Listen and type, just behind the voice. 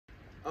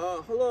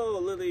Hello,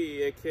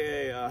 Lily,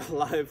 aka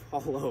Live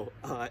Hollow.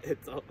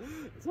 It's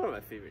one of my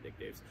favorite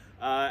nicknames.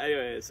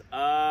 Anyways,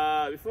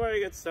 before I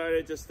get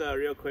started, just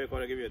real quick,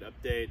 want to give you an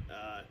update.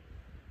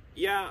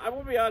 Yeah, I'm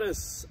gonna be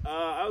honest.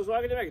 I was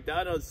walking to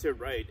McDonald's to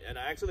write, and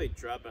I actually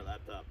dropped my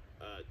laptop.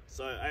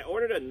 So I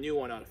ordered a new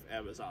one out of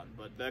Amazon,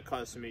 but that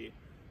cost me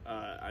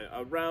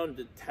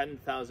around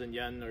 10,000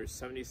 yen or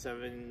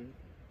 77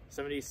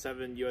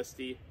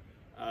 USD.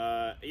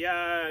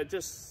 Yeah,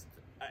 just.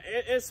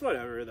 It's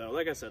whatever though.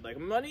 Like I said, like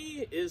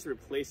money is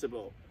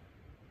replaceable.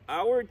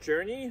 Our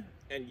journey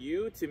and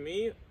you to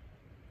me,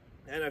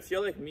 and I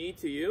feel like me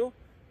to you,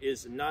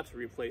 is not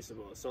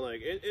replaceable. So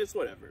like it's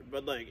whatever.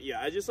 But like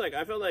yeah, I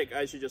felt like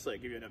I should just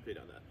like give you an update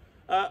on that.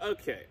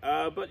 Okay.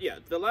 But yeah,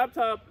 the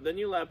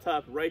new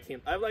laptop,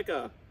 writing. I have like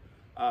a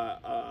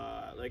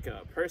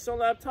personal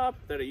laptop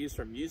that I use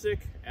for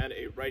music and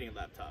a writing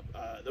laptop.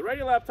 The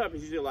writing laptop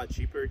is usually a lot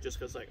cheaper just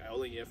because like I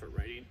only need it for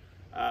writing.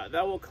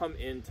 That will come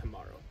in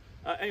tomorrow.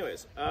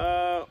 Anyways,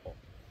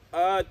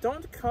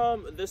 don't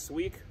come this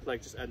week,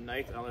 like, just at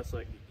night, unless,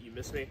 like, you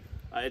miss me.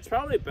 It's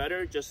probably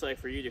better just, like,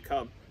 for you to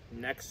come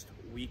next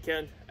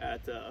weekend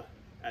at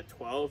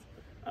 12,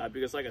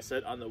 because, like I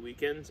said, on the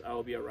weekends, I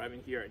will be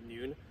arriving here at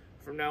noon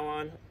from now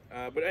on.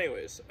 But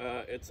anyways,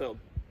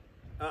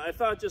 I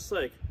thought just,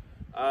 like,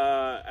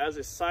 as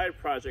a side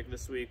project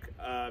this week,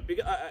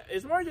 because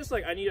it's more just,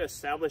 like, I need to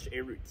establish a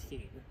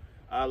routine.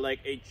 Like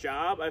a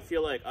job, I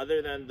feel like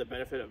other than the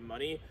benefit of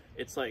money,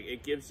 it's like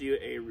it gives you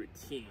a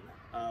routine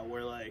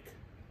where like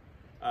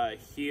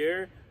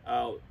here,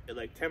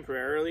 like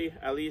temporarily,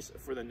 at least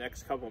for the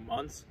next couple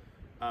months,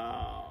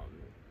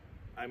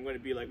 I'm going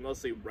to be like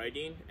mostly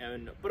writing,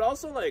 but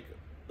also like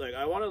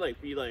I want to like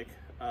be like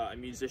a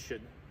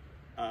musician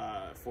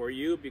for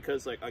you,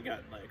 because like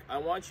again, like I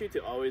want you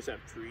to always have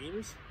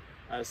dreams.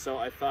 So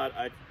I thought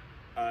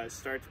I'd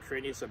start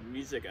creating some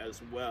music as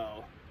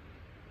well.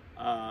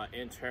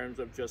 In terms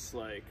of just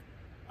like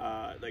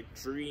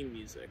dream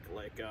music,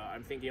 like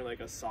I'm thinking like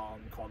a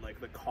song called like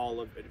The Call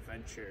of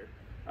Adventure,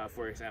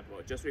 for example,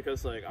 just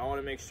because like I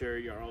want to make sure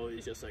you're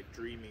always just like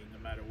dreaming no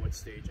matter what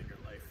stage in your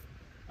life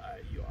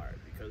you are,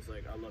 because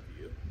like I love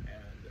you,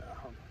 and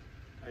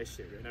I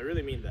share you, and I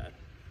really mean that,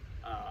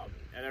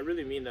 and I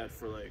really mean that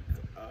for like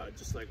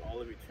just like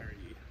all of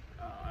eternity.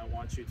 I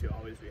want you to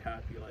always be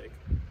happy, like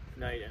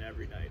night and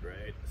every night,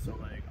 right? So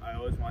like I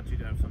always want you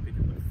to have something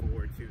to look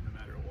forward to no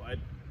matter what.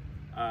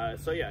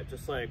 So yeah,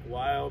 just like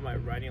while my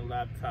writing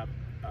laptop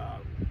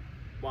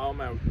comes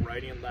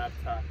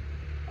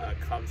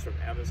from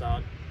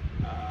Amazon,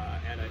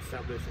 and I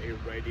establish a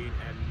writing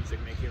and music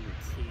making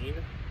routine,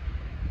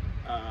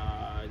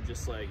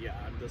 just like yeah,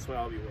 that's what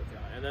I'll be working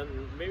on. And then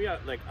maybe I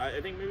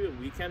think maybe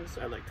weekends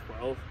at like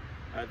 12,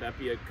 that'd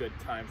be a good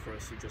time for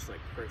us to just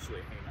like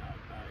personally hang out,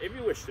 if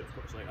you wish to, of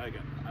course. Like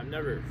again, I'm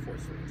never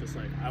forceful, just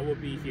like I will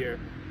be here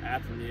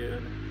at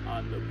noon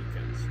on the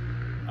weekends.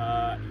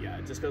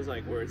 Yeah, just because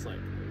like where it's like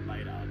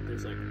light out,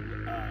 there's like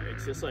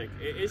it's just like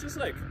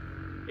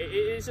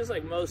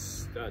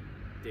most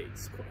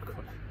dates, quote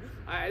unquote.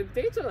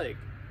 Dates are like,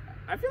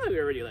 I feel like we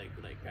already like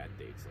bad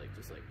dates, like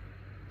just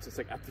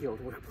like at the old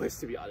workplace,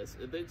 to be honest.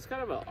 It's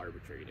kind of an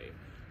arbitrary name.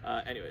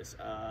 Anyways,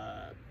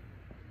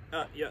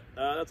 yeah,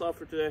 that's all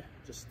for today.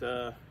 Just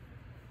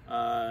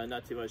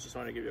not too much. Just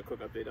want to give you a quick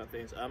update on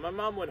things. My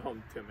mom went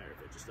home to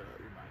America, just a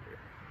reminder.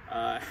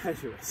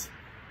 Anyways,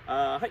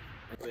 hi.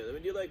 Wait, let me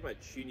do like my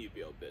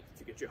Chinibyo bit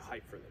to get you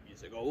hyped for the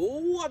music.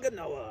 Oh,我が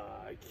名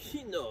は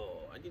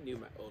Kino. I need to do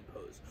my own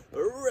pose.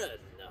 Ren.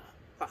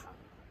 Haha.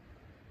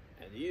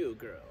 And you,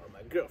 girl, are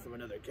my girl from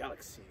another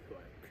galaxy who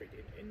I'm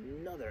creating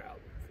another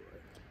album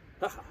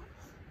for. Haha.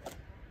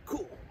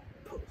 Cool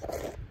pose.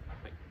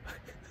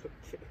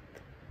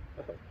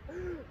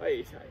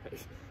 Okay.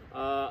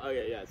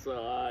 Okay, yeah,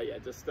 so, yeah,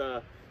 just,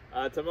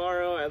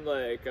 tomorrow, and,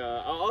 like,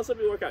 I'll also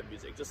be working on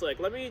music. Just, like,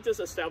 let me just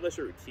establish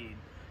a routine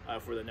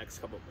for the next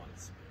couple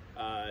months.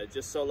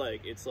 Just so,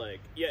 like, it's,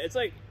 like, yeah, it's,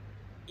 like,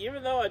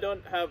 even though I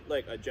don't have,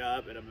 like, a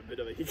job, and I'm a bit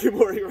of a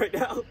hikikomori right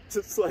now,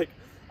 just, like,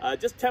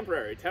 just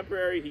temporary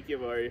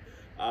hikikomori,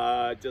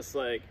 just,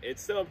 like,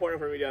 it's still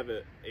important for me to have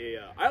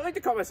I like to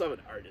call myself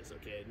an artist,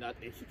 okay, not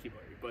a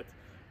hikikomori, but,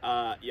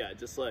 yeah,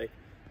 just, like,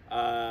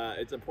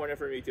 it's important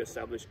for me to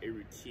establish a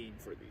routine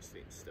for these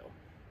things still,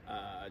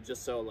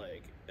 just so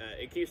like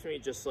it keeps me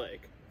just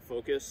like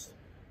focused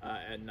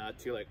and not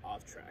too like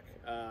off track.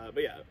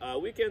 But yeah,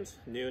 weekends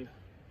noon,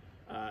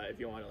 if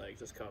you want to like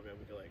just come in,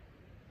 we can like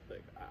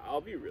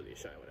I'll be really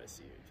shy when I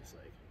see you, just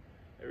like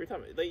every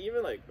time, like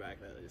even like back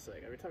then, just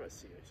like every time I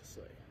see you, it's just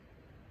like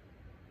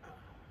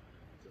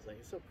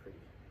you're so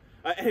pretty.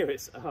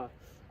 Anyways,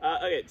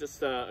 okay,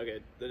 just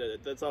okay,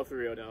 that's all for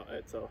real now.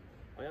 So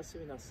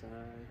oyasumi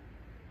nasai.